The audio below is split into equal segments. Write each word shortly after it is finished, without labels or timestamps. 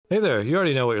Hey there, you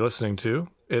already know what you're listening to.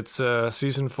 It's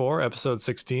season 4, episode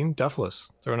 16, Duffless.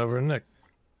 Throwing over to Nick.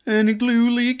 Any glue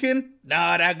leaking?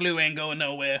 Nah, that glue ain't going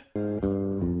nowhere.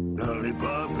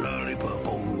 Lollipop, lollipop,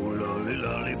 oh, lolly,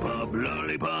 lollipop,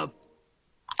 lollipop.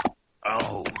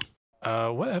 Oh.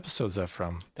 What episode's that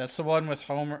from? That's the one with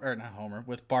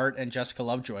with Bart and Jessica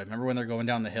Lovejoy. Remember when they're going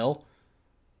down the hill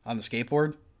on the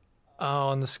skateboard? Oh,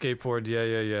 on the skateboard. Yeah.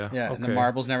 Yeah, Okay. and the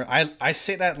marbles never. I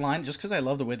say that line just because I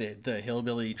love the way the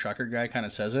hillbilly trucker guy kind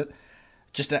of says it.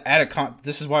 Just to add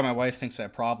this is why my wife thinks I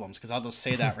have problems, because I'll just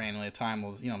say that randomly at a time.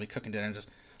 We'll be cooking dinner and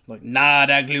just like, nah,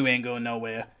 that glue ain't going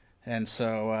nowhere. And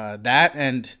so that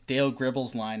and Dale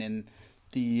Gribble's line in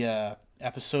the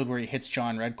episode where he hits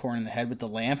John Redcorn in the head with the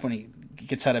lamp when he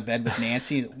gets out of bed with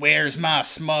Nancy. Where's my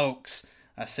smokes?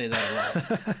 I say that a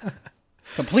lot.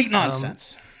 Complete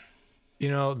nonsense.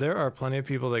 There are plenty of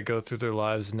people that go through their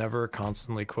lives never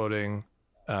constantly quoting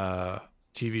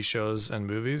TV shows and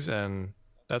movies, and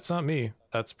that's not me.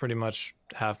 That's pretty much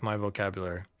half my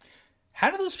vocabulary.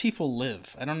 How do those people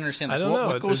live? I don't understand. I don't know.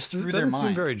 What goes through their mind? It doesn't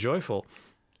seem very joyful.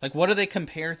 Like, what do they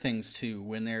compare things to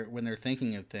when they're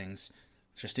thinking of things?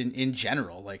 Just in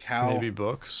general, like how maybe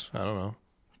books. I don't know.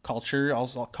 Culture,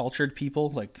 also cultured people,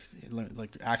 like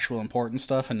actual important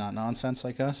stuff and not nonsense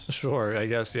like us. Sure, I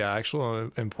guess, yeah,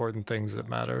 actual important things that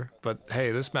matter. But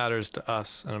hey, this matters to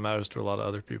us, and it matters to a lot of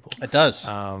other people. It does.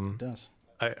 It does.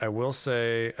 I will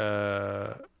say,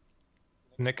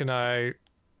 Nick and I,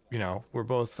 we're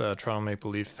both Toronto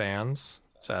Maple Leaf fans.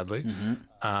 Sadly,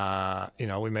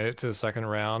 we made it to the second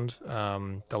round.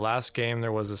 The last game,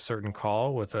 there was a certain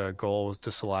call with a goal was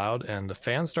disallowed, and the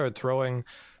fans started throwing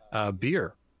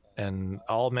beer and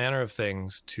all manner of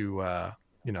things to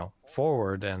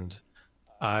forward. And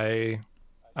I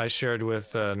shared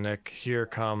with Nick, here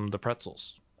come the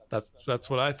pretzels. That's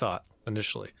what I thought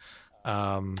initially.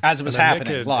 As it was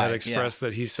happening, Nick had expressed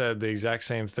that he said the exact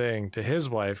same thing to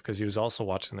his wife because he was also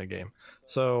watching the game.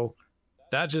 So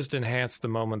that just enhanced the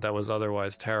moment that was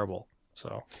otherwise terrible.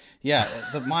 So yeah,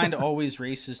 the mind always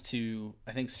races to,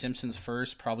 I think, Simpsons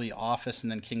first, probably Office,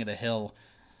 and then King of the Hill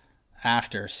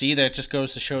after. See, that just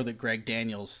goes to show that Greg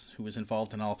Daniels, who was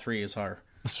involved in all three, is our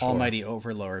almighty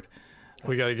overlord.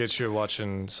 We got to get you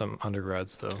watching some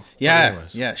undergrads, though.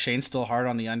 Yeah. Shane's still hard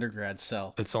on the undergrad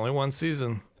cell. It's only one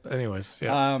season. Anyways,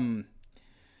 yeah.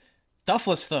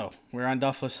 Duffless, though. We're on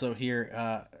Duffless, though, here.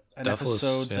 An Duffless,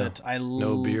 episode that I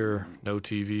no beer, no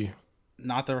TV.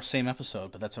 Not the same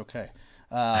episode, but that's okay.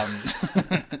 I'm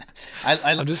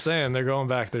just saying, they're going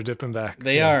back. They're dipping back.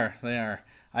 They are.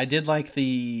 I did like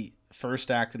the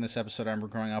first act in this episode. I remember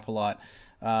growing up a lot.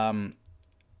 And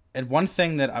one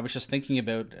thing that I was just thinking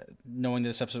about, knowing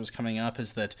this episode was coming up,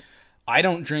 is that I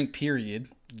don't drink, period.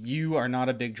 You are not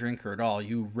a big drinker at all.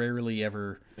 You rarely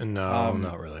ever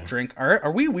not really drink.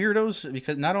 Are we weirdos?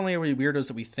 Because not only are we weirdos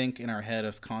that we think in our head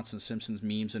of constant Simpsons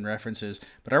memes and references,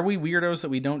 but are we weirdos that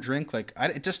we don't drink? Like,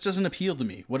 it just doesn't appeal to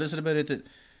me. What is it about it that,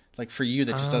 like, for you,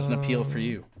 that just doesn't appeal for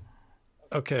you?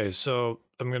 Okay, so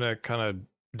I'm going to kind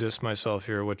of diss myself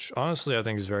here, which honestly I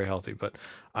think is very healthy, but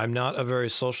I'm not a very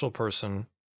social person,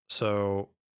 so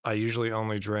I usually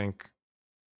only drink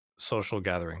social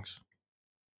gatherings.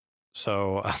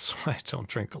 So that's why I don't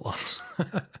drink a lot.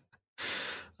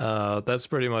 That's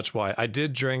pretty much why. I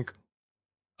did drink.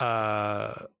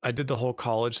 I did the whole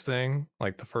college thing,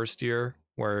 like the first year,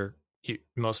 where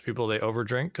most people, they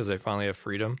overdrink because they finally have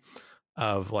freedom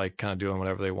of like kind of doing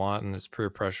whatever they want, and it's peer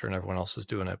pressure and everyone else is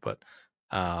doing it. But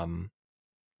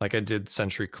like I did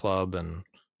Century Club and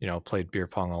played beer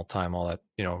pong all the time, all that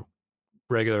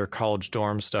regular college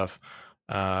dorm stuff.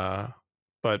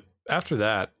 But after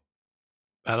that,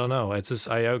 I don't know. It's just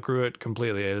I outgrew it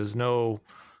completely. There's no,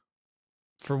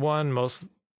 for one,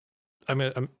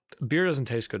 beer doesn't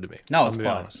taste good to me. No, it's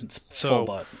bud. It's full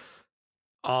bud.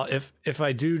 If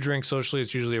I do drink socially,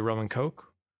 it's usually a rum and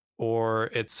coke,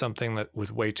 or it's something that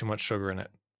with way too much sugar in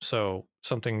it. So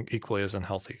something equally as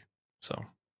unhealthy. So,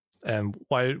 and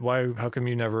why? How come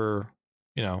you never?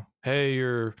 Hey,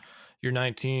 you're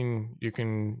 19, you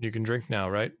can drink now,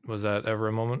 right? Was that ever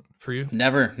a moment for you?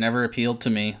 Never appealed to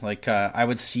me. Like, I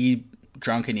would see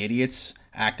drunken idiots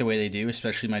act the way they do,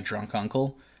 especially my drunk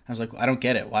uncle. I was like, I don't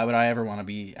get it. Why would I ever want to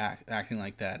be acting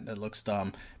like that? That looks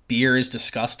dumb. Beer is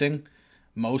disgusting.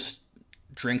 Most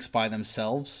drinks by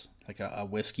themselves, like a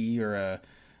whiskey or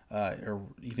or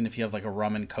even if you have like a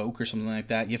rum and coke or something like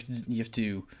that, you have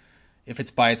to if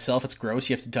it's by itself, it's gross.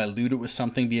 You have to dilute it with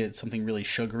something, be it something really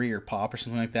sugary or pop or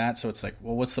something like that. So it's like,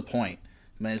 well, what's the point?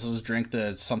 Might as well just drink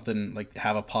something, like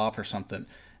have a pop or something.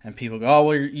 And people go, oh,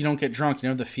 well, you don't get drunk. You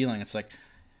know the feeling. It's like,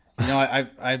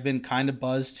 I've been kind of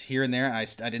buzzed here and there. I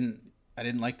didn't I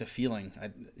didn't like the feeling.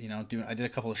 I did a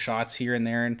couple of shots here and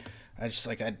there, and I just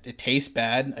like it tastes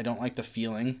bad. I don't like the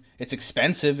feeling. It's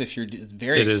expensive if it's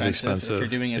very It is expensive if you're expensive.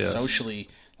 doing it Yes. socially,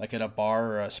 like at a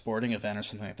bar or a sporting event or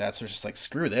something like that. So it's just like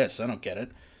screw this. I don't get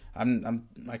it.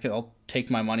 I'll take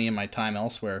my money and my time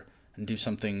elsewhere and do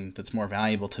something that's more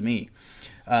valuable to me.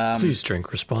 Please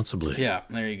drink responsibly. Yeah,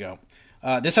 there you go.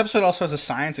 This episode also has a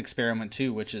science experiment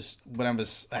too, which is when I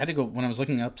was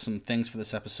looking up some things for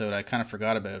this episode, I kind of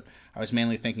forgot about. I was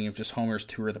mainly thinking of just Homer's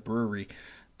tour of the brewery,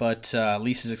 but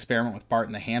Lisa's experiment with Bart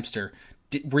and the hamster.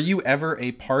 Were you ever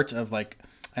a part of like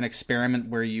an experiment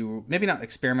where you maybe not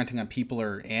experimenting on people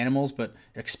or animals, but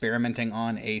experimenting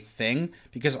on a thing?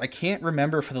 Because I can't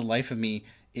remember for the life of me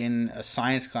in a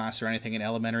science class or anything in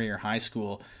elementary or high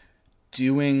school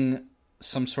doing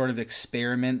some sort of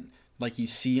experiment like you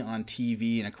see on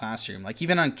TV in a classroom. Like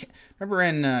even remember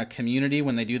in Community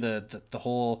when they do the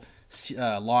whole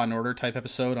Law and Order type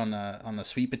episode on the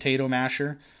sweet potato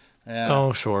masher.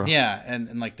 Oh, sure. Yeah,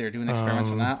 and like they're doing experiments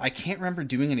on that. I can't remember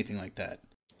doing anything like that.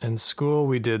 In school,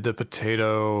 we did the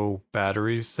potato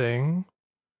battery thing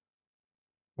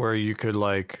where you could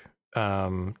like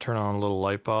turn on a little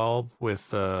light bulb with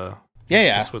Yeah.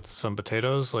 just with some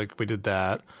potatoes. Like we did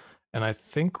that, and I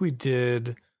think we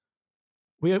did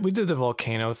did the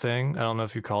volcano thing. I don't know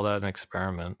if you call that an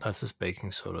experiment. That's just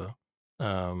baking soda.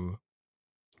 And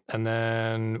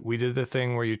then we did the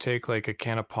thing where you take like a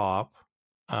can of pop,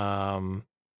 an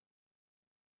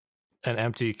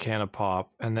empty can of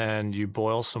pop, and then you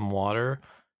boil some water,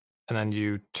 and then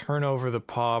you turn over the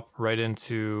pop right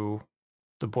into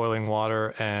the boiling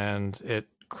water, and it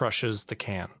crushes the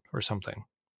can or something.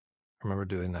 I remember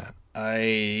doing that.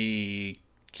 I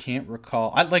can't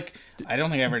recall. I don't think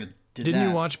I ever did Didn't that.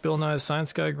 you watch Bill Nye's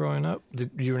Science Guy growing up?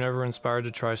 You were never inspired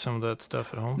to try some of that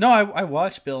stuff at home? No, I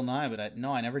watched Bill Nye, but I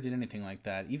never did anything like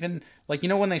that. Even like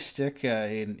when they stick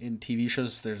in TV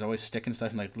shows, there's always sticking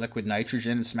stuff in like liquid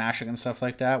nitrogen and smashing and stuff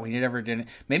like that. We never did it.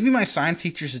 Maybe my science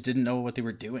teachers just didn't know what they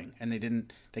were doing, and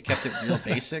they kept it real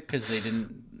basic because they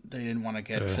didn't want to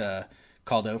get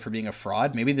called out for being a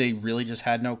fraud. Maybe they really just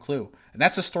had no clue, and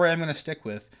that's a story I'm going to stick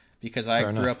with because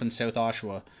I grew up in South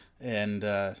Oshawa,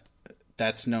 and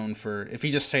that's known for if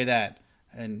you just say that,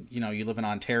 and you live in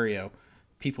Ontario.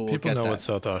 People know what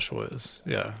South Oshawa is.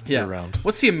 Yeah, yeah. Year-round.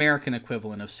 What's the American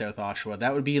equivalent of South Oshawa?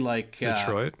 That would be like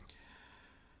Detroit.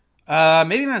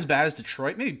 Maybe not as bad as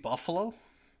Detroit. Maybe Buffalo.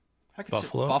 I could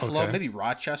Buffalo. say Buffalo. Okay. Maybe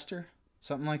Rochester.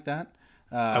 Something like that.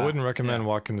 I wouldn't recommend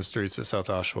walking the streets of South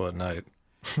Oshawa at night.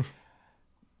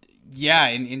 Yeah,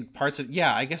 in parts of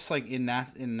I guess like in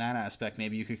that aspect,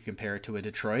 maybe you could compare it to a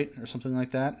Detroit or something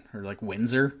like that, or like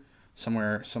Windsor.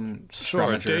 Somewhere, some Sure,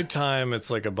 scrummager. daytime it's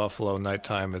like a Buffalo,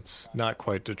 nighttime it's not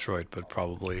quite Detroit, but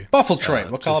probably Buffletroit.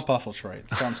 We'll call it Buffletroit.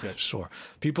 Sounds good. Sure.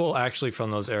 People actually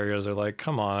from those areas are like,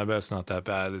 come on, I bet it's not that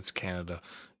bad. It's Canada.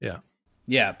 Yeah.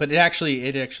 Yeah, but it actually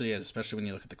is, especially when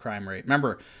you look at the crime rate.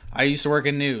 Remember, I used to work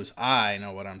in news. I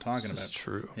know what I'm talking about. This is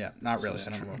true. Yeah, not really. I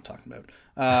don't know what I'm talking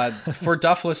about. For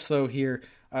Duffless, though, here,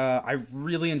 I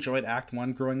really enjoyed Act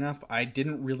 1 growing up. I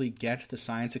didn't really get the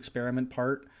science experiment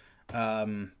part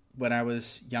when I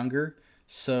was younger,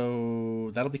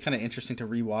 so that'll be kind of interesting to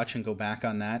rewatch and go back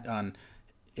on that, on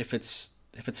if it's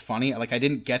funny. Like, I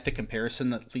didn't get the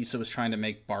comparison that Lisa was trying to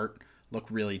make Bart look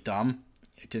really dumb.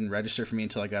 It didn't register for me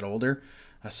until I got older.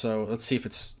 So let's see if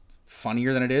it's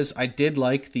funnier than it is. I did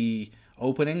like the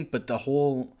opening, but the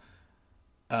whole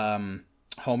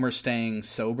Homer staying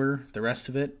sober, the rest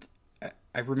of it,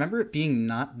 I remember it being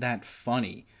not that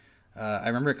funny. I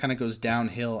remember it kind of goes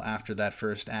downhill after that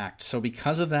first act. So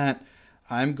because of that,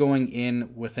 I'm going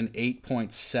in with an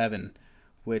 8.7,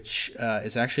 which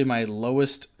is actually my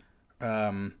lowest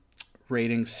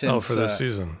rating since. For this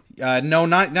season. No,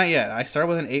 not yet. I started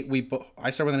with an 8. I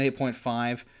started with an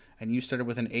 8.5, and you started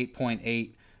with an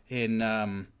 8.8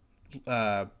 in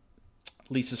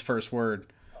Lisa's first word.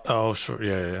 Oh, sure.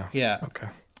 Yeah. Yeah. Okay.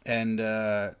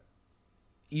 And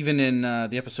even in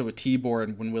the episode with Tibor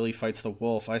and when Willie fights the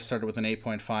wolf, I started with an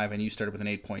 8.5 and you started with an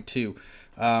 8.2.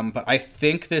 But I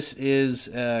think this is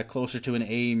closer to an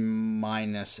A-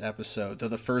 episode, though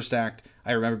the first act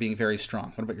I remember being very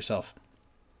strong. What about yourself?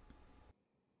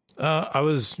 I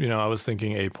was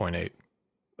thinking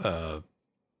 8.8.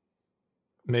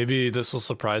 Maybe this will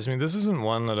surprise me. This isn't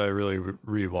one that I really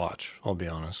rewatch, I'll be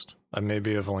honest. I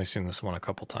maybe have only seen this one a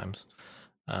couple times.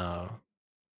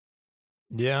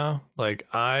 Yeah, like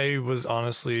I was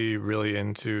honestly really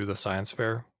into the science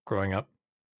fair growing up.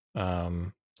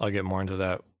 I'll get more into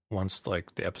that once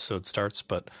like the episode starts,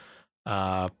 but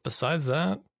besides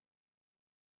that,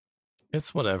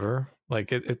 it's whatever.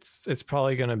 Like it's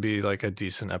probably gonna be like a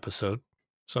decent episode.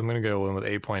 So I'm going to go in with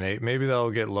 8.8. Maybe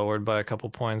that'll get lowered by a couple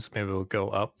points. Maybe it'll go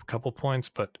up a couple points,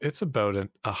 but it's about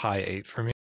a high 8 for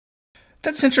me.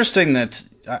 That's interesting. That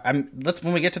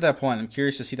when we get to that point, I'm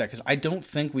curious to see that because I don't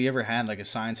think we ever had like a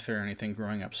science fair or anything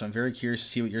growing up. So I'm very curious to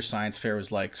see what your science fair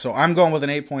was like. So I'm going with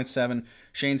an 8.7.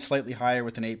 Shane's slightly higher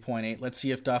with an 8.8. Let's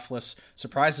see if Duffless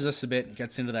surprises us a bit and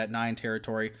gets into that 9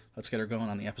 territory. Let's get her going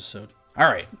on the episode. All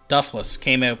right, Duffless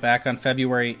came out back on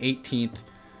February 18th,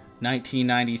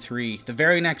 1993. The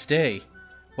very next day,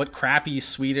 what crappy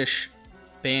Swedish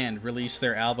band released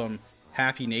their album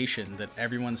Happy Nation that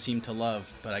everyone seemed to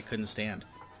love, but I couldn't stand?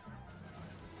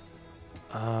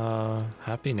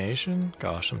 Happy Nation?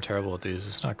 Gosh, I'm terrible at these.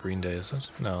 It's not Green Day, is it?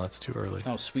 No, that's too early.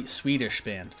 Oh, Swedish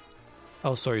band.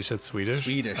 Oh, sorry, you said Swedish?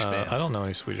 Swedish band. I don't know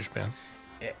any Swedish bands.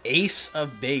 Ace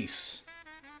of Base.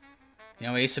 You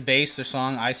know Ace of Base, their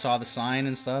song I Saw the Sign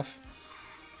and stuff?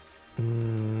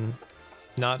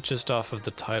 Not just off of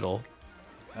the title.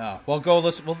 Oh, well, go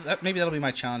listen. Well, maybe that'll be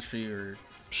my challenge for you. Or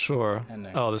sure.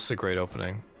 ending. Oh, this is a great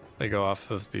opening. They go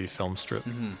off of the film strip.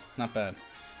 Not bad.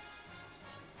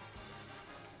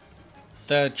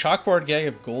 The chalkboard gag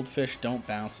of goldfish don't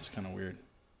bounce is kind of weird.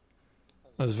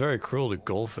 That was very cruel to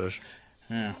goldfish.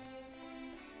 Yeah.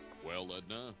 Well,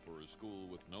 Edna, for a school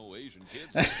with no Asian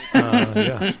kids.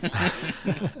 Yeah.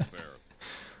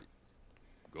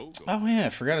 Go. Oh yeah, I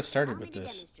forgot it started with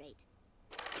this.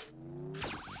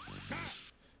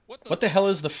 What the hell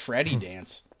is the Freddy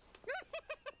dance?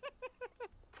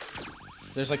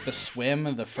 There's like the swim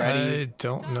and the Freddy. I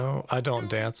don't know. I don't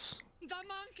dance. The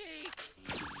monkey.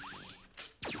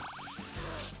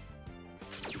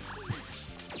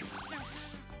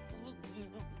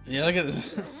 Yeah, look at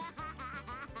this.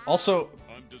 Also,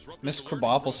 Miss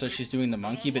Krabappel says she's doing the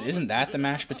monkey, but isn't that the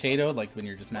mashed potato? Like when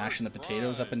you're just mashing the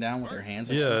potatoes up and down with your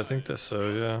hands? Yeah, I think that's so,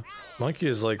 yeah. Monkey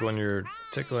is like when you're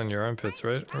tickling your armpits,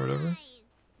 right? Or whatever?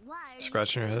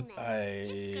 Scratching your head?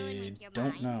 I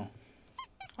don't know.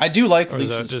 I do like Or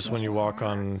is Lisa's. that just when you walk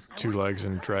on 2 legs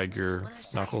and drag your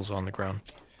knuckles on the ground?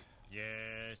 Yeah,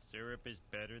 syrup is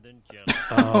better than jelly.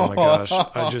 Oh my gosh.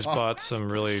 I just bought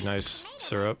some really nice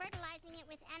syrup.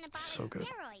 So good.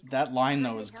 That line,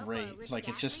 though, is great. Like,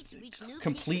 it's just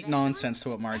complete nonsense to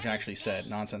what Marge actually said.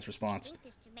 Nonsense response.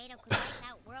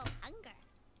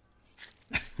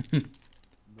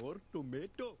 More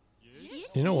tomato.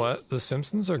 You know what? The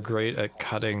Simpsons are great at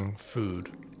cutting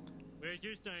food. Where's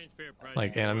your science fair prize?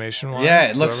 Like animation-wise. Yeah,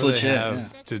 it looks whoever they legit,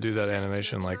 have yeah. to do that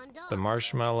animation, like the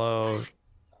marshmallow.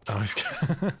 Oh, he's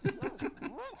Bart,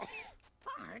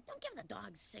 don't give the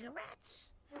dogs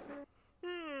cigarettes.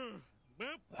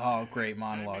 Well, Oh, great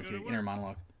monologue, inner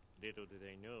monologue. little do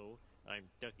they know, I'm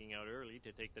ducking out early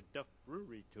to take the Duff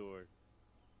Brewery tour.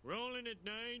 Rolling at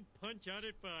 9, punch out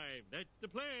at 5. That's the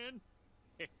plan.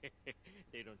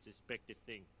 They don't suspect a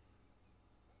thing.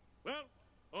 Well,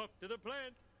 off to the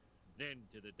plant, then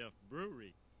to the Duff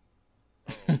Brewery.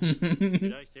 Oh,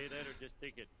 did I say that or just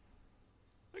think it?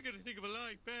 I gotta think of a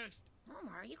line fast.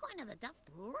 Homer, are you going to the Duff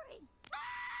Brewery?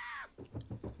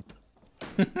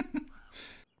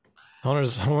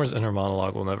 Homer's inner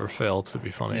monologue will never fail to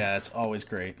be funny. Yeah, it's always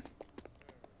great.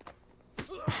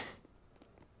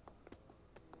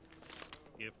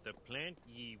 If the plant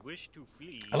ye wish to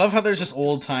flee. I love how there's this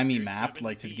old-timey map,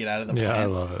 like, to get out of the Yeah, plant. I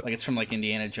love it. Like, it's from, like,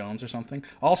 Indiana Jones or something.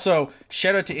 Also,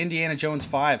 shout out to Indiana Jones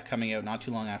 5 coming out not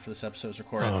too long after this episode was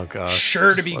recorded. Oh, gosh.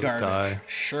 Sure to Just be let it garbage. die.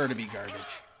 Sure to be garbage.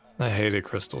 I hated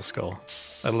Crystal Skull.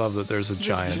 I love that there's a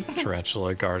giant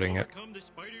tarantula guarding it. Overcome the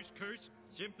spider's curse,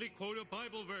 simply quote a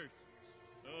Bible verse.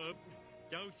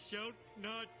 Thou shalt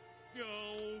not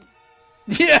go.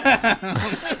 Yeah!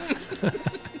 Hey,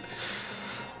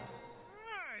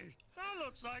 that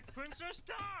looks like Princess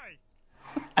Di.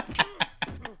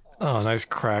 Oh, nice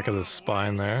crack of the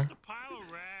spine there. The pile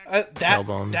of rags.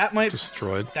 Tailbone that might...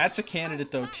 destroyed. That's a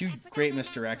candidate, though. 2 great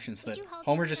misdirections. That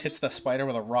Homer just hits the spider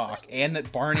with a rock, and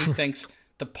that Barney thinks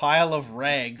the pile of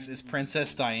rags is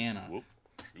Princess Diana.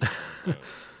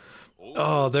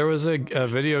 Oh, there was a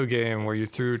video game where you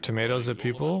threw tomatoes at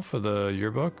people for the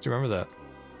yearbook. Do you remember that?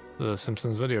 The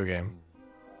Simpsons video game.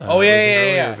 Oh, it yeah, was an yeah,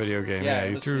 earlier yeah. video game. Yeah, Yeah, it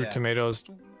you was- threw yeah. tomatoes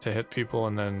to hit people,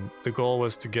 and then the goal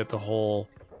was to get the whole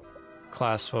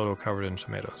class photo covered in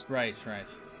tomatoes. Right.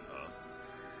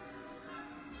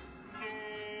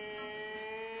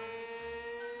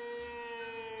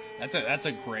 That's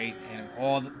a great anim-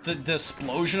 Oh, the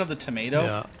explosion of the tomato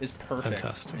Yeah, is perfect.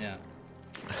 fantastic. Yeah.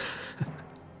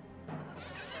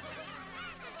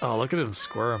 Oh, look at him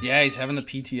squirm. Yeah, he's having the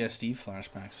PTSD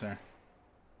flashbacks there.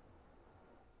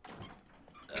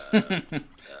 I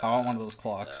want one of those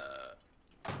clocks.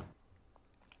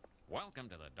 Welcome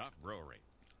to the Duff Brewery.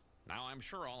 Now, I'm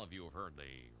sure all of you have heard the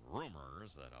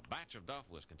rumors that a batch of Duff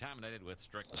was contaminated with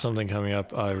strychnine. Something coming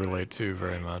up I relate to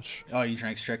very much. Oh, you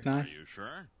drank Are strychnine? you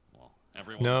sure? Well,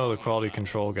 everyone's No, the talking quality about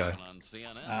control it guy. on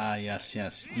CNN.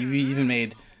 Yes. You even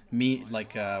made me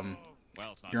like Well,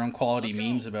 it's not your own quality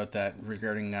memes about that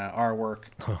regarding our work.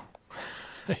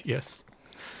 Yes.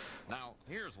 Now,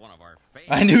 here's one of our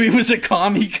favorite. I knew he was a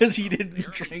commie because he didn't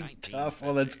drink Duff.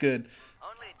 Well, that's good.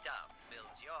 Only Duff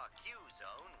fills your Q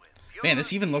zone with pure Man,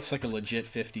 this even looks like a legit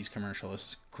 50s commercial.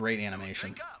 This is great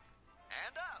animation. drink up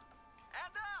and up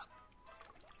and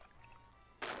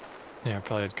up. Yeah, it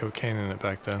probably had cocaine in it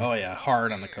back then. Oh yeah,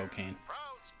 hard on the cocaine. Proud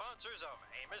sponsors of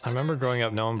Amos I remember growing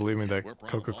up, no one believed me that We're proud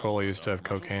of all Coca-Cola of used to have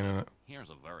Duff cocaine in it. Here's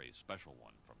a very special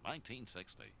one from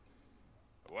 1960.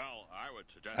 Well, I would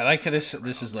suggest. I like how this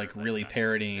is like really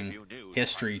parodying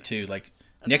history too. Like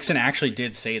Nixon actually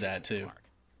did say that too.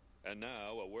 And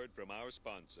now, a word from our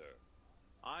sponsor.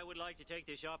 I would like to take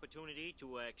this opportunity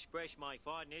to express my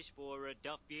fondness for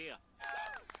Duff beer.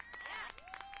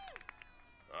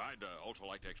 I'd also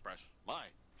like to express my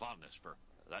fondness for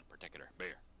that particular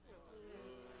beer.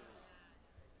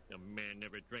 The man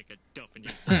never drank a Duff in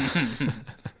his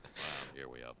Here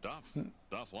we have Duff,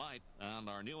 Duff Light, and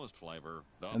our newest flavor,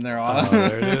 Duff. And they're Oh, all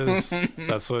there it is.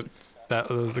 That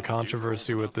was the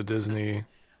controversy with the Disney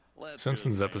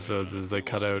Simpsons episodes, is they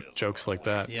cut out jokes like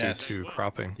that Yes. due to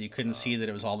cropping. you couldn't see that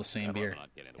it was all the same beer.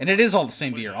 And it is all the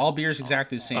same beer. All beer is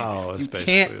exactly the same. Oh, it's you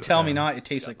basically can't tell me yeah. not. It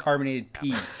tastes like carbonated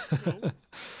pee.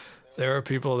 There are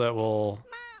people that will.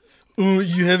 Oh,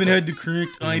 you haven't had the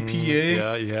correct IPA?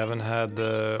 Yeah, you haven't had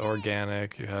the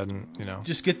organic. You hadn't,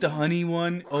 Just get the honey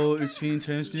one. Oh, it's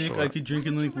fantastic. Sure. I could drink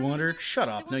it like water. Shut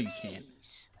up. No, you can't.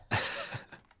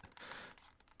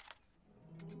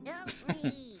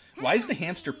 Why is the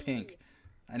hamster pink?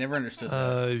 I never understood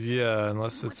that. Yeah,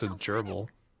 unless it's a gerbil.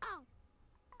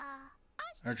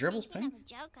 Are gerbils pink? A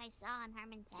joke I saw on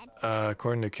Herman's head.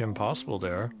 According to Kim Possible,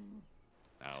 there.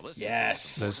 Now, this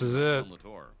Yes. This is it. on the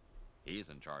tour. He's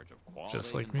in charge of quality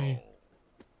Just like control. me.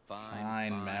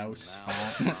 Fine, mouse.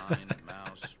 mouse,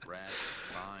 rat,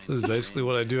 fine. This is basically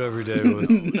what I do every day with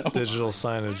digital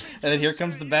signage. And then here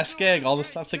comes the best gag. All the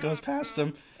stuff that goes past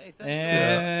him.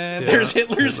 And Yeah, there's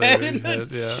Hitler's head.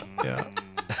 Yeah.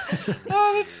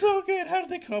 Oh, that's so good. How did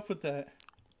they come up with that?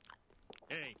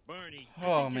 Hey, Barney. I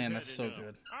Oh, think man, you've that's had so enough.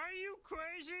 good. Are you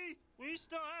crazy? We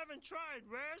still haven't tried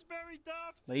raspberry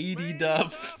Duff, Lady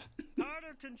Duff.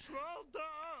 powder control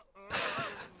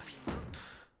Duff.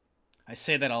 I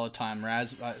say that all the time.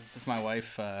 If my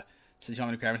wife says you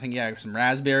want me to grab anything, yeah, some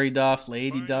raspberry Duff,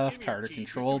 Lady Barney, Duff, give me a tartar key.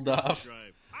 control Get your Duff.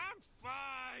 drive. I'm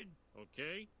fine.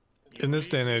 Okay. In this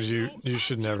day and age, you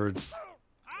should never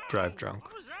drive drunk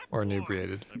What was that or for?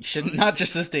 inebriated. You shouldn't, not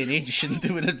just this day and age, you shouldn't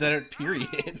do it at that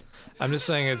period. I'm just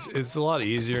saying it's a lot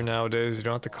easier nowadays. You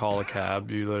don't have to call a cab.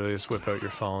 You literally just whip out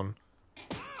your phone.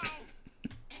 Ow!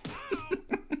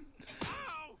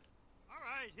 All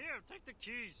right, here, take the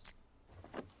keys.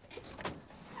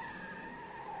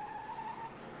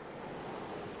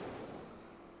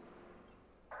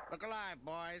 Look alive,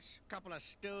 boys. Couple of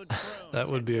stewed prunes. That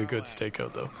would be a and good go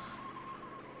stakeout, though.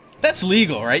 That's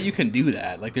legal, right? You can do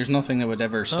that. Like, there's nothing that would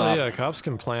ever Oh stop. yeah, cops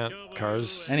can plant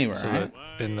cars Anywhere, so right?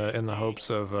 that in the hopes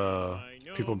of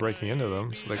people breaking into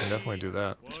them, so they can definitely do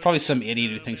that. It's probably some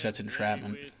idiot who thinks that's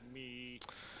entrapment. With me.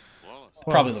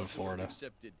 Probably live in Florida.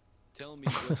 Accepted. Tell me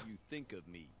what you think of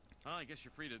me. Oh, I guess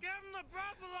you're free to. Give him the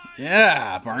breathalyzer.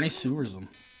 Yeah, Barney sewers them.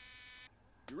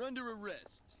 You're under arrest.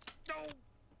 Don't.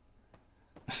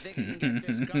 Think you can get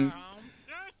this car home?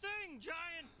 Sure thing,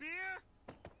 giant beer.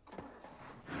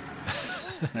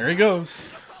 There he goes.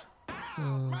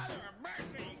 Mother of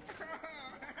mercy!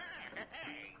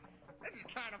 This is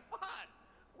kind of fun.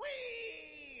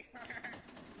 Whee!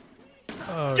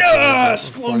 Oh, Yeah, God,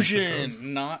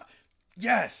 explosion! Not.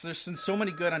 Yes, there's been so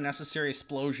many good unnecessary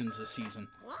explosions this season.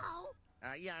 Whoa.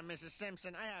 Yeah, Mrs.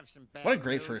 Simpson, I have some bad What a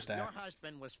great news. first act. Your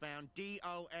husband was found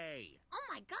DOA. Oh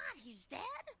my God, he's dead?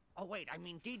 Oh, wait, I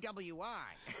mean DWI.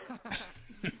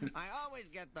 I always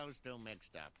get those two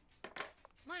mixed up.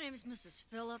 My name is Mrs.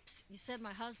 Phillips. You said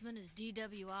my husband is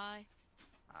DWI?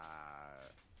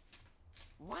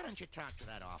 Why don't you talk to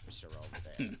that officer over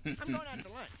there? I'm going out to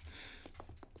lunch.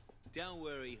 Don't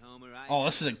worry, Homer. Oh,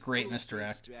 this is a great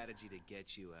misdirect. Strategy to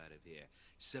get you out of here.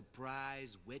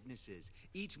 Surprise witnesses,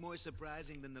 each more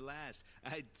surprising than the last.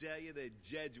 I tell you, the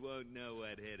judge won't know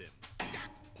what hit him.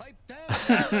 Pipe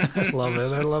down. Love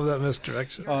it. I love that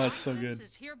misdirection. Oh, that's so good.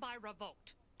 Is hereby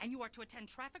revoked. And you are to attend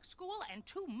traffic school and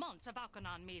 2 months of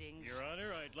Alkanon meetings. Your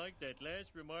Honor, I'd like that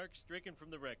last remark stricken from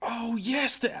the record. Oh,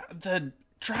 yes, the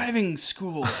driving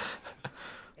school.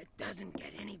 It doesn't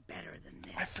get any better than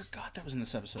this. I forgot that was in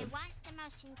this episode. I want the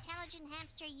most intelligent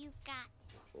hamster you've got.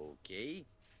 Okay.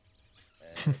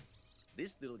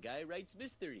 This little guy writes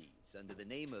mysteries under the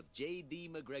name of J.D.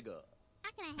 McGregor.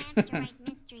 How can a hamster write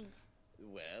mysteries?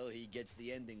 Well, he gets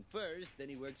the ending first, then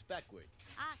he works backward.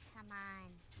 Oh, come on.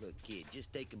 Look, kid,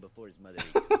 just take him before his mother eats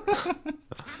him. Have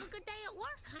a good day at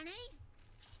work, honey.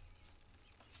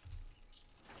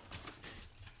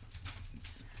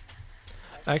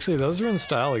 Actually, those are in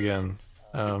style again.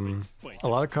 A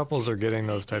lot of couples are getting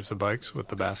those types of bikes with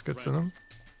the baskets in them.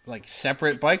 Like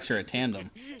separate bikes or a tandem?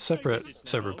 Separate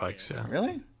bikes, yeah.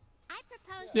 Really?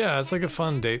 Yeah, it's like a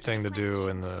fun date thing to do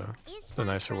in the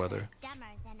nicer weather. Dumber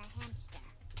than a hamster.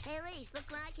 Hey, ladies, look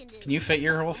what I can do. Can you fit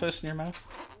your whole fist in your mouth?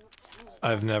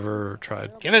 I've never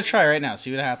tried. Give it a try right now.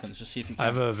 See what happens. Just see if you can. I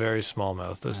have a very small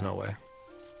mouth. There's no way.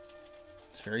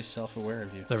 It's very self-aware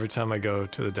of you. Every time I go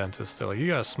to the dentist, they're like, "You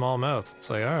got a small mouth." It's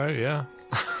like, all right, yeah.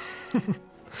 It's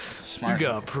smart. You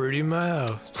got a pretty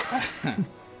mouth. I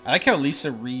like how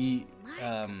Lisa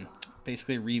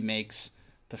basically remakes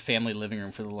the family living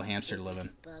room for the little hamster to live in.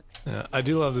 Yeah, I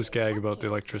do love this gag about the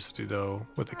electricity though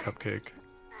with the cupcake.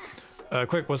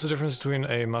 Quick, what's the difference between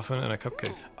a muffin and a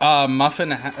cupcake?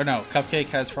 Cupcake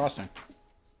has frosting.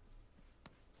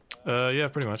 Yeah,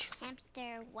 pretty much.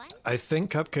 Hamster what? I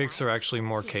think cupcakes are actually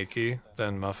more cakey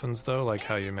than muffins though, like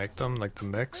how you make them, like the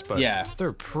mix, but yeah,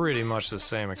 they're pretty much the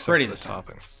same except pretty for the the same.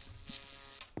 topping.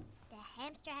 The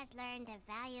hamster has learned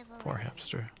a valuable Poor lesson.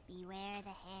 hamster. Beware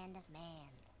the hand of man.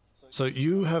 So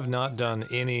you have not done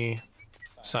any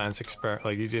science experiment,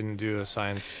 like you didn't do a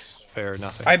science fair,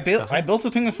 nothing. I built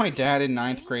a thing with my dad in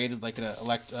 9th grade, like an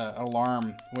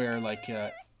alarm where like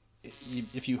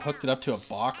if you hooked it up to a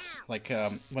box, like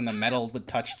when the metal would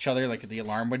touch each other, like the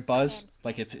alarm would buzz.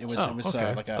 Like if it was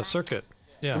okay. like a circuit.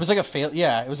 Yeah. It was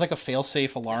like a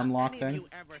fail-safe alarm lock thing.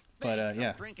 But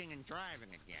yeah. Drinking and driving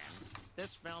again.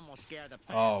 This film will scare the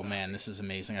pants Oh off man, this is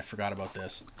amazing. I forgot about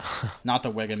this. Not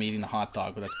the Wiggum eating the hot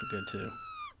dog, but that's good too.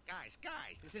 Guys,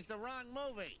 this is the wrong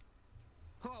movie.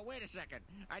 Oh, wait a second.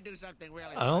 I do something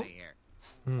really I don't- funny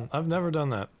here. I've never done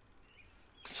that.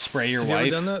 Spray your Have you wife.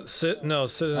 ever done that? Sit in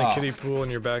a kiddie pool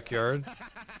in your backyard.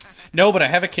 No, but I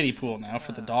have a kiddie pool now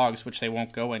for the dogs, which they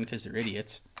won't go in because they're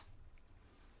idiots.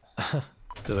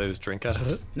 Do they just drink out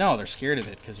of it? No, they're scared of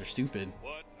it because they're stupid.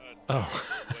 Oh.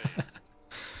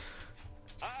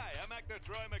 Hi, I'm actor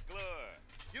Troy McClure.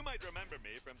 You might remember me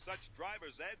from such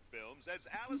driver's ed films as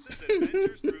Alice's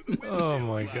Adventures Through the Windshield Oh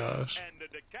my gosh. and the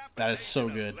Decapitation That is so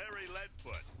of good. Larry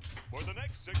Leadfoot. For the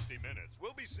next 60 minutes,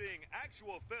 we'll be seeing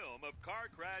actual film of car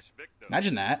crash victims.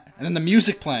 Imagine that, and then the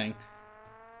music playing.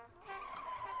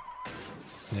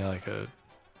 Yeah, like a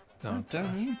No.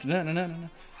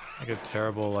 like a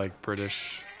terrible like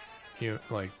British,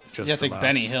 like just Yeah, it's for like laughs.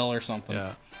 Benny Hill or something.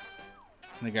 Yeah.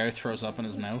 And the guy throws up in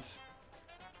his mouth.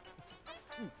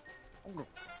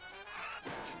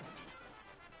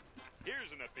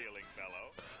 Here's an appealing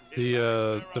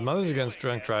fellow. The Mothers Against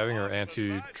Drunk Driving or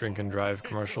anti-drink and drive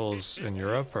commercials in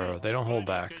Europe, or they don't hold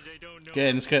back. Good,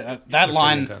 and it's good. That They're pretty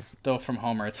line intense. though from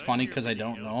Homer, it's funny because I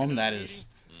don't know him. That is,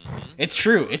 it's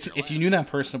true. It's if you knew that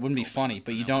person, it wouldn't be funny,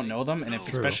 but you don't know them, and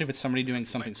especially if it's somebody doing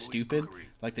something stupid,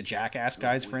 like the Jackass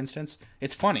guys, for instance,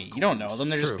 it's funny. You don't know them;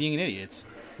 they're just True. being idiots.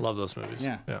 Love those movies.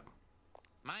 Yeah. Yeah.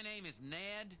 My name is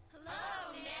Ned.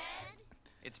 Hello, Ned.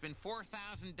 It's been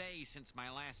 4,000 days since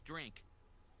my last drink.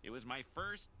 It was my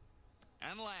first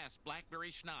and last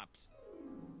blackberry schnapps.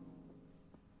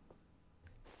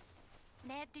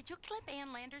 Ned, did you clip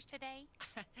Ann Landers today?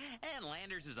 Ann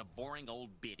Landers is a boring old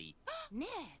biddy. Ned.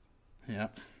 Yeah.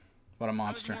 What a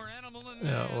monster. More animal than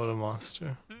Yeah. that. What a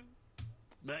monster.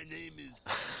 My name is.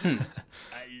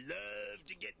 I love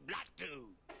to get black too.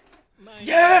 My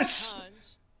Yes! name is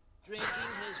Hans. Drinking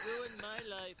has ruined my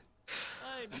life.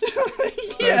 I'm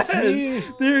Yes, me.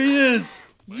 there he is.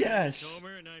 My name is Yes.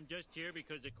 Homer, and I'm just here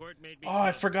because the court made me. Oh,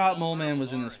 I forgot Mole Man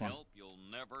was in this one. Help, you'll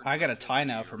never I got a touch tie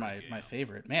now for my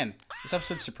favorite. Man, this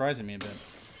episode's surprising me a bit.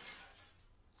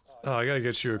 Oh, I gotta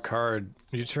get you a card.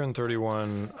 You turned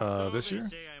 31 this year?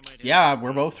 Yeah,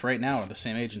 we're both right now the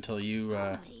same age until you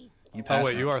pass. Oh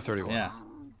wait, you are 31. Yeah.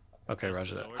 Okay,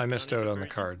 roger that. I missed out on the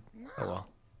card. Oh well.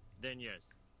 Then yes.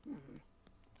 Do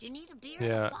you need a beer?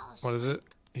 Yeah. Fall asleep? What is it?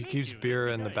 He keeps beer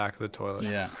in the back of the toilet.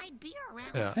 Yeah. Hide beer around.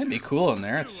 Yeah. That'd be cool in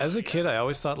there. It's As a kid, I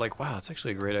always thought like, wow, it's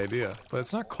actually a great idea, but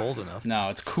it's not cold enough. no,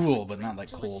 it's cool, but not like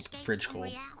To cold, escape fridge from cold.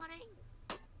 reality?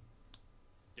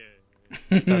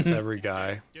 That's every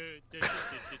guy.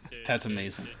 That's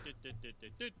amazing.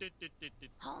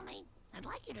 Homie, I'd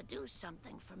like you to do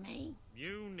something for me.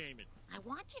 You name it. I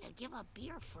want you to give up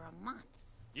beer for a month.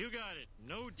 You got it.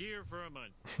 No deer for a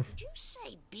month. Did you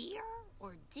say beer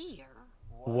or deer?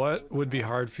 What would be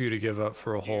hard for you to give up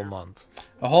for a whole month?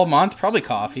 A whole month? Probably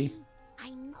coffee. I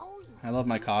know you. I love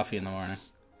my coffee in the morning.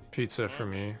 Pizza for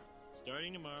me.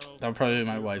 Starting tomorrow. That would probably be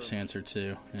my wife's answer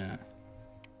too. Yeah.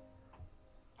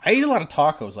 I eat a lot of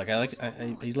tacos. Like I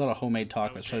eat a lot of homemade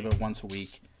tacos, probably about once a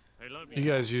week. You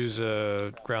guys use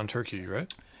ground turkey,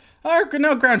 right?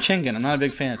 No, ground chicken. I'm not a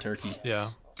big fan of turkey. Yeah.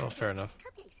 Oh, fair enough.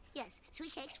 Cupcakes. Yes,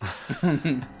 sweet cakes.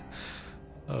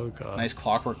 Oh god. Nice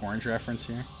Clockwork Orange reference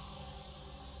here.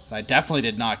 I definitely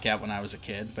did not get when I was a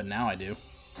kid, but now I do.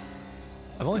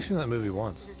 I've only seen that movie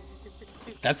once.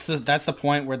 That's the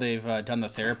point where they've done the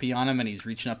therapy on him, and he's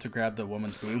reaching up to grab the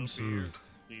woman's boobs, and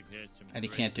he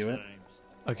can't do it.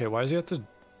 Okay, why does he have to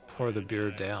pour the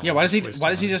beer down? Yeah, why does he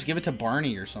just give it to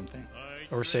Barney or something?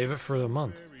 Or save it for the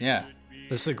month? Yeah.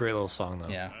 This is a great little song, though.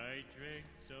 Yeah. I drank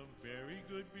some very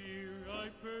good beer I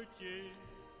purchased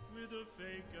with a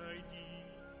fake ID.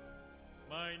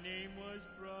 My name was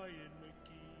Brian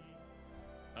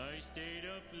McKee. I stayed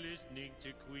up listening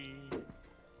to Queen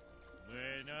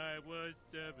when I was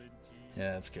 17.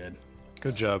 Yeah, that's good.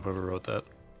 Good job, whoever wrote that.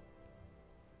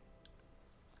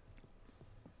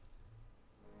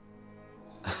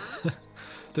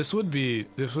 This would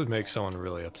make someone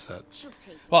really upset.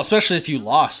 Well, especially if you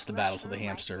lost the battle to the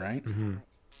hamster, right? Mm-hmm.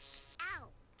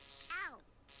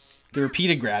 The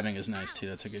repeated grabbing is nice too.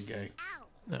 That's a good gag.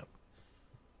 Yeah.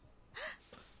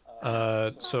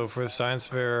 So for the science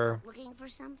fair,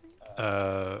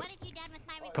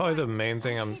 probably the main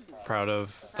thing I'm proud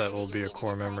of that will be a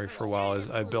core memory for a while is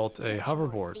I built a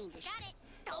hoverboard.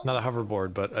 Not a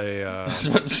hoverboard, but a. I was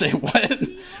about to say what?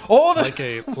 Oh,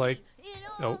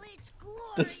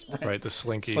 That's right, the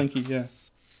slinky. Slinky, yeah.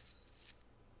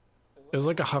 It was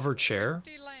like a hover chair.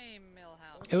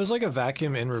 It was like a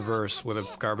vacuum in reverse with a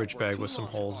garbage bag with some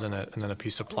holes in it, and then a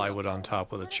piece of plywood on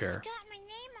top with a chair.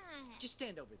 Just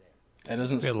stand over there. That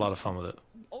doesn't. We had a lot of fun with it.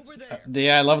 Over there.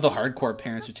 Yeah, I love the hardcore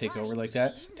parents who take over like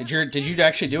that. Did you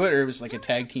actually do it, or it was like a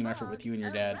tag team effort with you and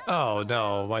your dad? Oh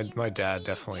no, my dad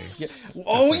definitely. Yeah.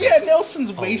 Oh yeah,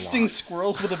 Nelson's wasting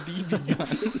squirrels with a BB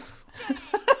gun.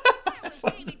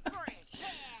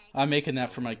 I'm making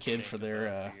that for my kid for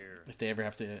their if they ever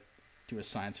have to do a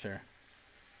science fair.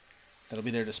 That'll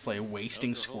be their display: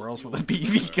 wasting squirrels with a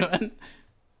BB gun.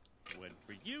 One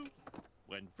for you,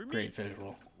 one for me. Great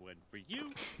visual. One for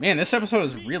you. Man, this episode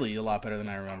is really a lot better than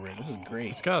I remember it. This is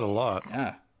great. It's got a lot.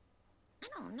 Yeah. I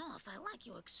don't know if I like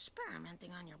you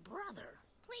experimenting on your brother.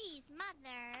 Please,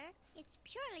 Mother. It's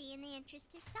purely in the interest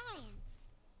of science.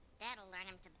 That'll learn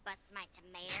him to bust my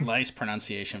tomato. Nice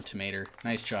pronunciation of tomato.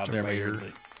 Nice job there by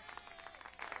Yardley.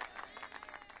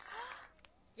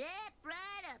 Step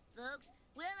right up, folks.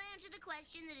 We'll answer the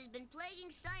question that has been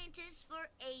plaguing scientists for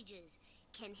ages.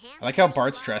 Can hamsters I like how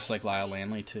Bart's dressed like Lyle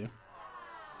Landley too.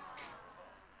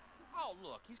 Oh,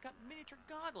 look, he's got miniature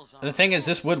goggles on. The thing is,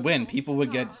 this would win. People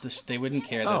would get this. They wouldn't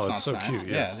care that it's not so science.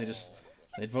 cute, yeah.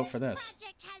 They'd vote for this.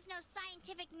 project has no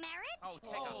scientific merit? Oh,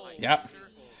 take a look. Yep.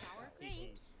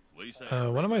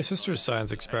 One of my sister's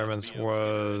science experiments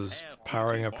was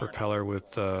powering a propeller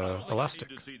with elastic.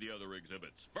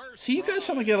 See, you guys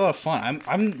sound like you had a lot of fun.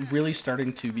 I'm really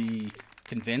starting to be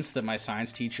convinced that my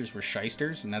science teachers were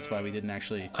shysters, and that's why we didn't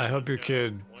actually. I hope your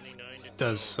kid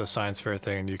does a science fair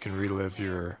thing and you can relive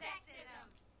your.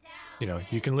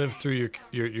 You can live through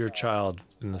your child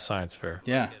in the science fair.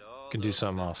 Yeah. You can do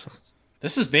something awesome.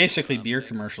 This is basically beer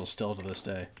commercials still to this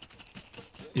day.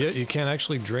 Yeah, you can't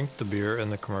actually drink the beer in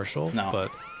the commercial, No.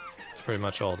 but it's pretty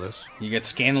much all this. You get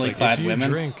scantily It's clad if you women,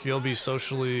 drink, you'll be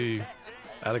socially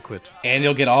adequate. and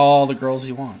you'll get all the girls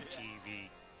you want. TV.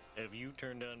 Have you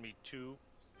turned on me too?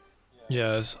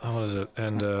 Yes, what is it?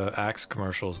 And Axe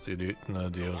commercials, the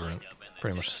deodorant.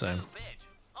 Pretty much the same.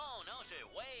 Oh, no, sir,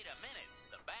 wait a minute.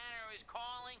 The batter is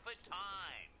calling for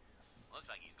time. Looks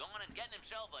like he's going and getting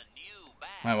himself a new bat.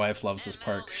 My wife loves this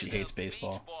part because she hates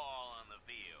baseball. On the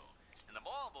field. And the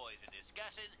ball boys are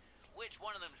discussing which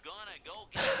one of them's gonna go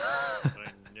get it.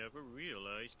 I never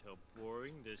realized how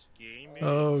boring this game is.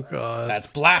 Oh god. That's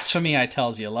blasphemy, I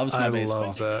tells you. Loves my I baseball.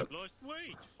 love that. Lost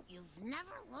weight. You've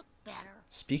never looked better.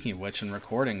 Speaking of which, in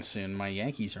recording soon, my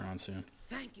Yankees are on soon.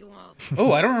 Thank you all.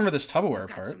 Oh, I don't remember this Tupperware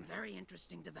Got part. some very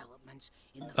interesting developments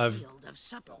in the I've field of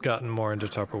supper. gotten more into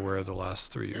Tupperware the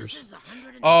last 3 This years. is the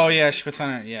 100 Oh yeah, she puts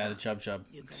on it. Yeah, the Jub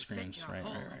screams. Right.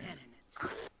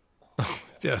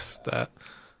 Yes, that.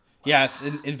 Yes,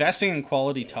 investing in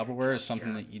quality Tupperware is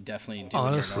something that you definitely do.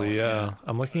 Honestly, when you're yeah.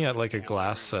 I'm looking at like a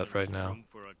glass set right now.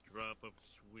 For a drop of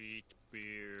sweet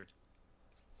beer.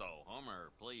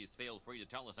 please feel free to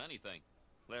tell us anything.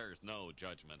 There's no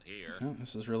judgment here. Oh,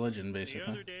 this is religion, The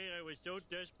basically. other day, I was so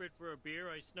desperate for a beer,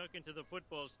 I snuck into the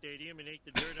football stadium and ate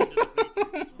the dirt under the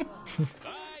bleachers.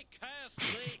 I cast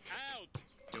thee out.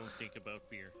 Don't think about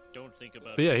beer. Don't think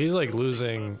about But yeah, beer. he's like Don't think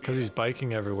losing about because beer. he's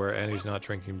biking everywhere and he's not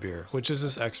drinking beer, which is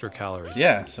just extra calories.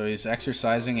 Yeah, so he's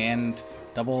exercising and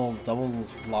double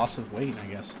loss of weight, I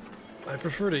guess. I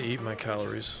prefer to eat my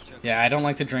calories. Yeah, I don't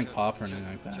like to drink pop or anything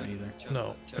like that either.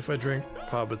 No, if I drink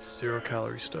pop, it's 0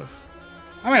 calorie stuff.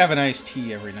 I might have an iced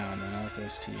tea every now and then. I like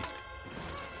iced tea.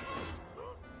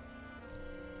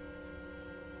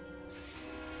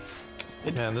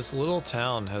 Man, this little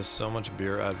town has so much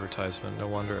beer advertisement. No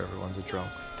wonder everyone's a drunk.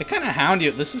 They kind of hound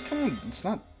you. This is kind of, it's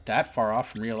not that far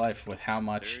off from real life with how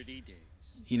much,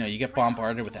 you know, you get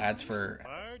bombarded with ads for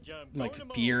like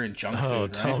beer and junk Oh,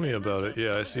 food, tell right? me about it.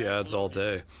 Yeah, I see ads all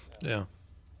day. Yeah,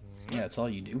 Yeah, it's all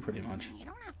you do pretty much.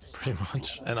 pretty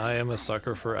much. And I am a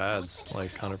sucker for ads,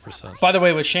 like 100%. By the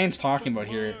way, what Shane's talking about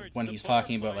here, when he's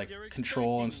talking about like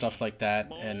control and stuff like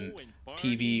that and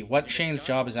TV, what Shane's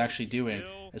job is actually doing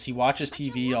is he watches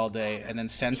TV all day and then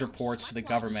sends reports to the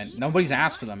government. Nobody's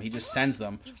asked for them. He just sends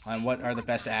them on what are the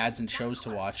best ads and shows to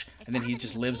watch, and then he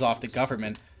just lives off the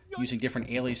government using different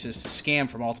aliases to scam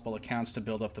for multiple accounts to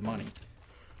build up the money.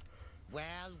 Well,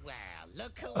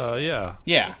 look who Yeah.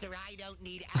 Yeah. Mr. I don't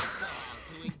need alcohol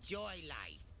to enjoy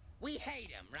life. We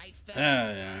hate him, right,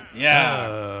 fellas?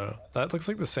 Yeah. That looks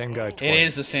like the same guy twice. It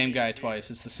is the same guy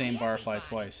twice. It's the same barfly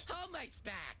twice.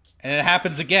 And it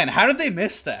happens again. How did they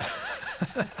miss that?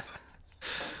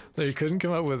 They couldn't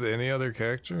come up with any other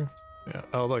character? Yeah.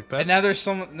 Oh, look. That. And now there's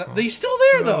some... He's still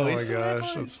there, though. Oh He's my still there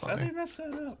gosh, twice. that's How did funny. they mess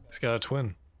that up? He's got a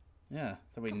twin. Yeah,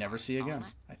 that we never see again,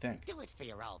 I think. Do it for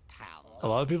your old pal. A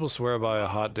lot of people swear by a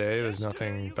hot day. There's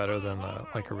nothing better than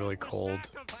like a really cold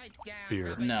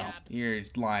beer. No, you're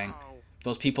lying.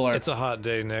 Those people are... It's a hot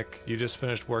day, Nick. You just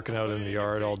finished working out in the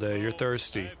yard all day. You're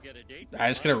thirsty. I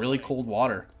just get a really cold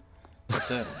water. That's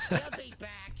it.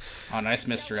 Oh, nice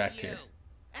misdirect here.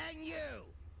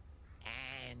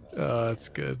 That's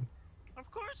good.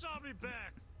 Of course I'll be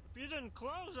back. If you didn't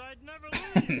close, I'd never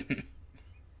leave.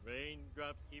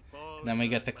 Raindrops keep falling. Then we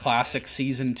get the classic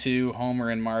Season 2 Homer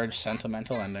and Marge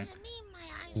sentimental ending.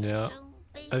 Yeah.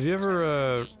 Have you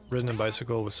ever ridden a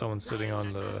bicycle with someone sitting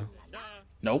on the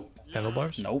Nope.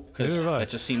 handlebars? Nope, because Neither have I. that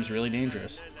just seems really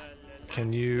dangerous.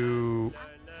 Can you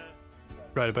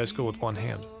ride a bicycle with one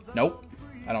hand? Nope.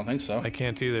 I don't think so. I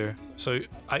can't either. So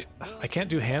I can't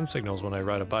do hand signals when I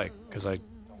ride a bike because I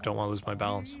don't want to lose my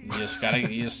balance. You just gotta,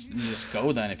 you just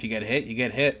go then. If you get hit, you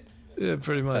get hit. Yeah,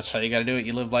 pretty much. That's how you gotta do it.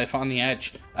 You live life on the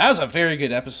edge. That was a very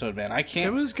good episode, man. I can't...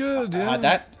 It was good, yeah.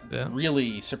 That Yeah.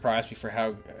 really surprised me for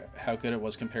how good it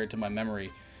was compared to my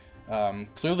memory.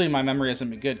 Clearly, my memory hasn't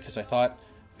been good because I thought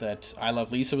that I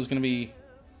Love Lisa was going to be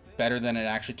better than it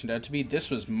actually turned out to be.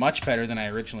 This was much better than I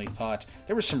originally thought.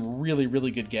 There were some really, really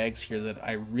good gags here that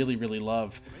I really, really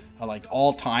love. Like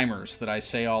all-timers that I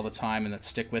say all the time and that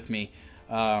stick with me.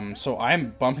 So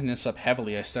I'm bumping this up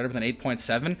heavily. I started with an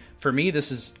 8.7. For me,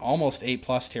 this is almost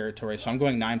 8+ territory, so I'm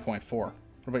going 9.4. What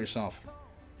about yourself?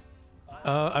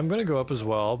 I'm going to go up as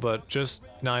well, but just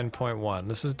 9.1.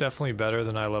 This is definitely better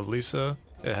than I Love Lisa.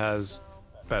 It has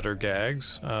better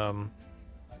gags.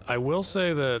 I will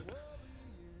say that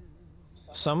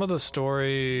some of the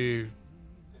story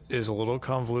is a little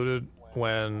convoluted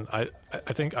when I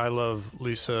think I Love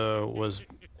Lisa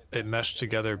it meshed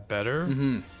together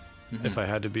better. If I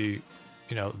had to be,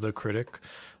 the critic.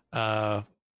 But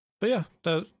yeah,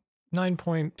 the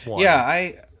 9.1. Yeah,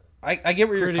 I get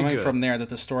where you're Pretty coming good. from there, that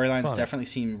the storylines Fun. definitely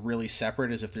seem really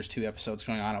separate, as if there's 2 episodes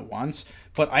going on at once.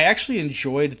 But I actually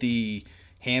enjoyed the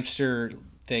hamster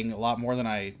thing a lot more than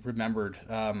I remembered.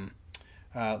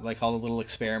 Like all the little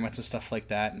experiments and stuff like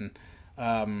that. And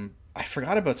I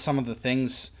forgot about some of the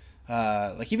things,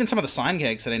 like even some of the sign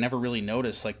gags that I never really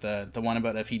noticed, like the one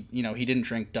about if he didn't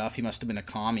drink Duff, he must have been a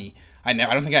commie. I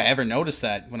don't think I ever noticed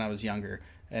that when I was younger,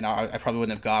 and I probably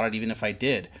wouldn't have got it even if I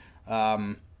did.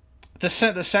 The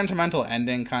sentimental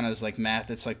ending kind of is like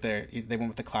Matt. It's like they went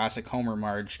with the classic Homer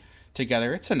Marge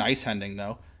together. It's a nice ending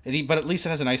though, but at least it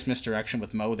has a nice misdirection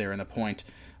with Moe there in the point.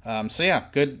 So yeah,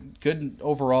 good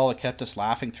overall. It kept us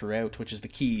laughing throughout, which is the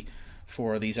key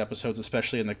for these episodes,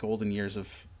 especially in the golden years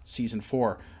of season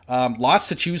 4. Lots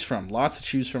to choose from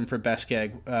for best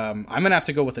gag. I'm gonna have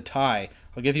to go with a tie.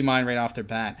 I'll give you mine right off the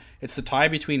bat. It's the tie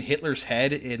between Hitler's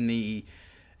head in the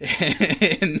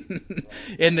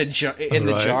in the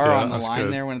jar on the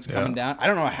line there when it's coming down. I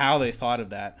don't know how they thought of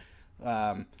that.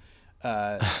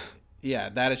 Yeah,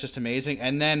 that is just amazing.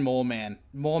 And then Mole Man,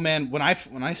 when I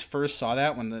first saw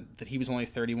that that he was only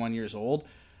 31 years old,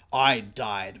 I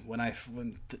died when I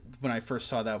first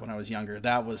saw that when I was younger.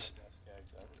 That was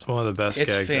it's one of the best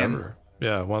gags ever.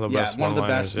 Yeah, one of the best. One of the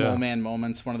best Mole Man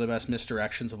moments. One of the best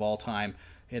misdirections of all time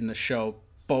in the show.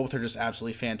 Both are just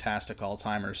absolutely fantastic all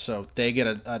timers. So they get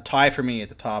a tie for me at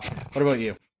the top. What about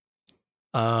you?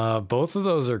 Both of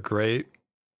those are great.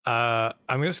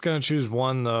 I'm just gonna choose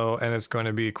one though, and it's going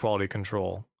to be Quality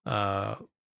Control.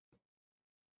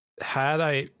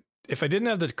 If I didn't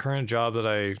have the current job that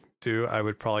I do, I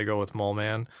would probably go with Mole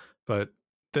Man, but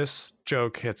this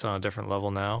joke hits on a different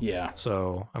level now. Yeah.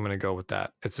 So I'm going to go with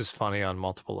that. It's just funny on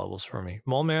multiple levels for me.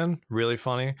 Mole Man, really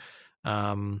funny.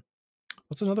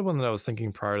 What's another one that I was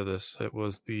thinking prior to this? It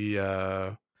was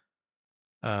the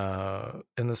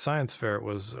in the science fair.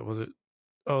 Was it?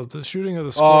 Oh, the shooting of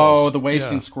the squirrels. Oh, the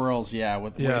wasting squirrels. Yeah,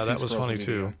 that was funny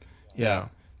too. Yeah.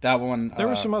 That one. There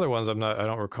were some other ones I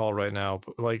don't recall right now,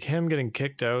 but like him getting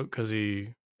kicked out because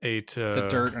he ate the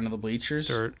dirt under the bleachers.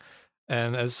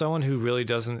 And as someone who really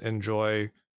doesn't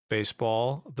enjoy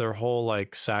baseball, their whole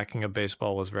like sacking of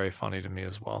baseball was very funny to me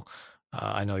as well.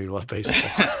 I know you love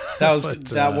baseball.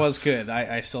 that was good.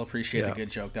 I still appreciate the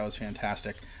good joke. That was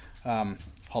fantastic. Hold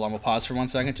on, we'll pause for 1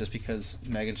 second just because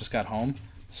Megan just got home.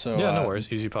 So yeah, no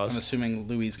worries. Easy pause. I'm assuming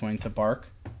Louis is going to bark.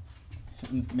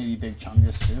 Maybe Big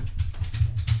Chungus too.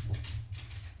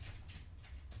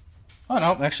 Oh,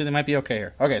 no, actually, they might be okay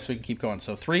here. Okay, so we can keep going.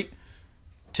 So 3,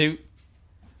 2,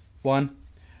 1.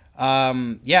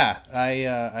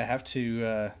 I have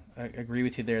to agree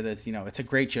with you there that, it's a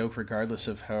great joke regardless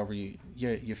of however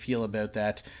you feel about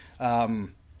that.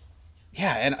 And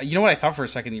you know what? I thought for a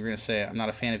second you were going to say I'm not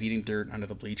a fan of eating dirt under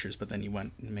the bleachers, but then you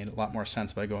went and made a lot more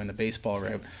sense by going the baseball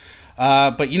route.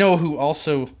 But you know who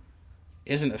also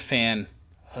isn't a fan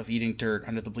of eating dirt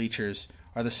under the bleachers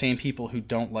are the same people who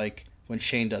don't like when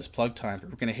Shane does plug time, but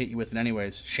we're going to hit you with it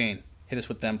anyways. Shane, hit us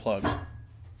with them plugs.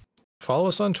 Follow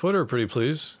us on Twitter, pretty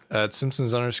please, at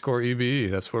Simpsons_EBE.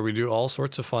 That's where we do all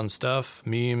sorts of fun stuff,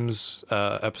 memes,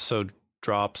 episode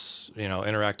drops,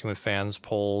 interacting with fans,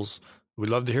 polls. We'd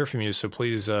love to hear from you, so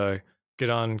please get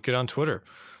on Twitter.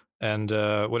 And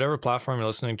whatever platform you're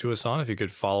listening to us on, if you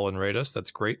could follow and rate us,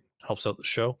 that's great. Helps out the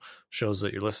show, shows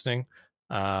that you're listening.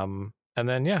 And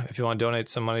then, if you want to donate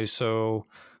some money so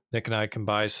Nick and I can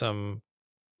buy some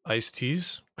iced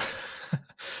teas.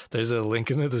 There's a link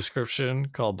in the description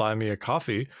called Buy Me a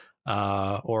Coffee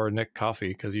or Nick Coffee,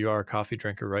 because you are a coffee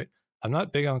drinker, right? I'm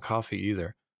not big on coffee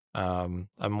either. I'm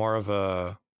more of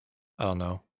a, I don't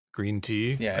know, green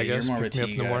tea, I guess. You're more Pick me up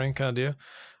in the morning kind of deal.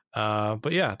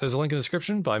 But yeah, there's a link in the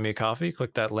description. Buy Me a Coffee.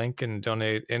 Click that link and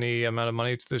donate any amount of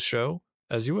money to the show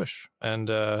as you wish. And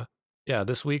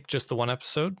this week, just the one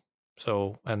episode.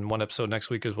 So, and one episode next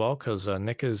week as well, because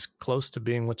Nick is close to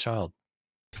being with child.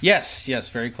 Yes,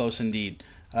 very close indeed.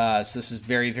 So this is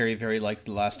very, very, very like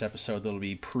the last episode that'll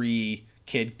be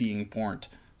pre-kid being born.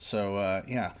 So,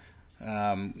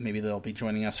 maybe they'll be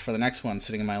joining us for the next one,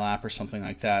 sitting in my lap or something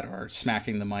like that, or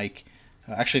smacking the mic.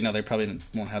 Actually, no, they probably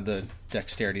won't have the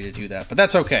dexterity to do that, but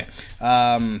that's okay.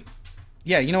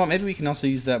 You know what? Maybe we can also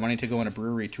use that money to go on a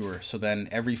brewery tour. So then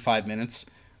every 5 minutes,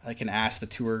 I can ask the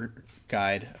tour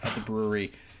guide at the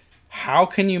brewery, how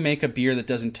can you make a beer that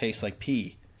doesn't taste like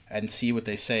pee? And see what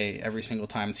they say every single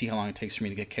time and see how long it takes for me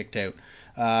to get kicked out.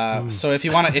 So if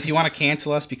you want to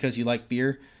cancel us because you like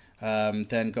beer,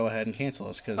 then go ahead and cancel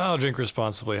us. Cause, I'll drink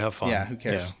responsibly. Have fun. Yeah, who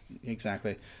cares? Yeah.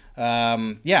 Exactly.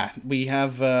 We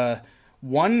have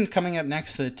one coming up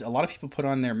next that a lot of people put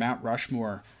on their Mount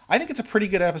Rushmore. I think it's a pretty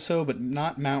good episode, but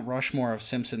not Mount Rushmore of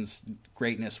Simpsons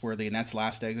greatness worthy, and that's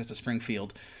Last Exit to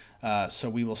Springfield. So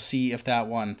we will see if that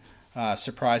one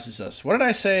surprises us. What did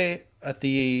I say at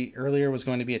the earlier was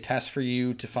going to be a test for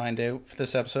you to find out for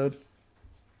this episode?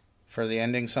 For the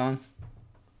ending song?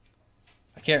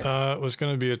 I can't. It was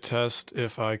going to be a test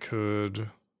if I could.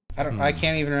 I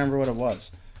can't even remember what it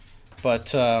was.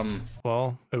 But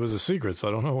well, it was a secret, so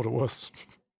I don't know what it was.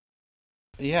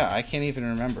 Yeah, I can't even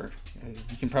remember.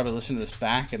 You can probably listen to this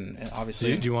back, and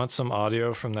obviously. Do you want some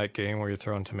audio from that game where you're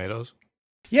throwing tomatoes?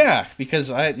 Yeah, because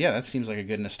that seems like a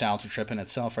good nostalgia trip in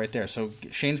itself right there. So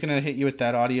Shane's going to hit you with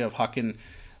that audio of hucking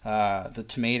the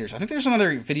tomatoes. I think there's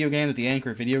another video game that the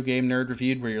Anchor Video Game Nerd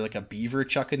reviewed where you're like a beaver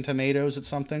chucking tomatoes at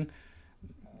something.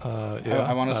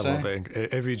 I want to say. Love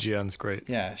AVGN's great.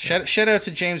 Yeah, shout out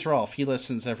to James Rolfe. He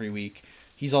listens every week.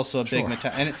 He's also a big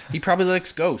and he probably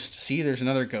likes Ghost. See, there's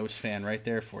another Ghost fan right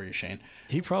there for you, Shane.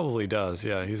 He probably does.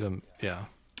 Yeah,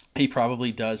 He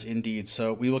probably does indeed.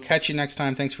 So we will catch you next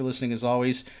time. Thanks for listening as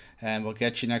always. And we'll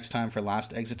get you next time for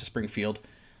Last Exit to Springfield.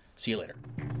 See you later.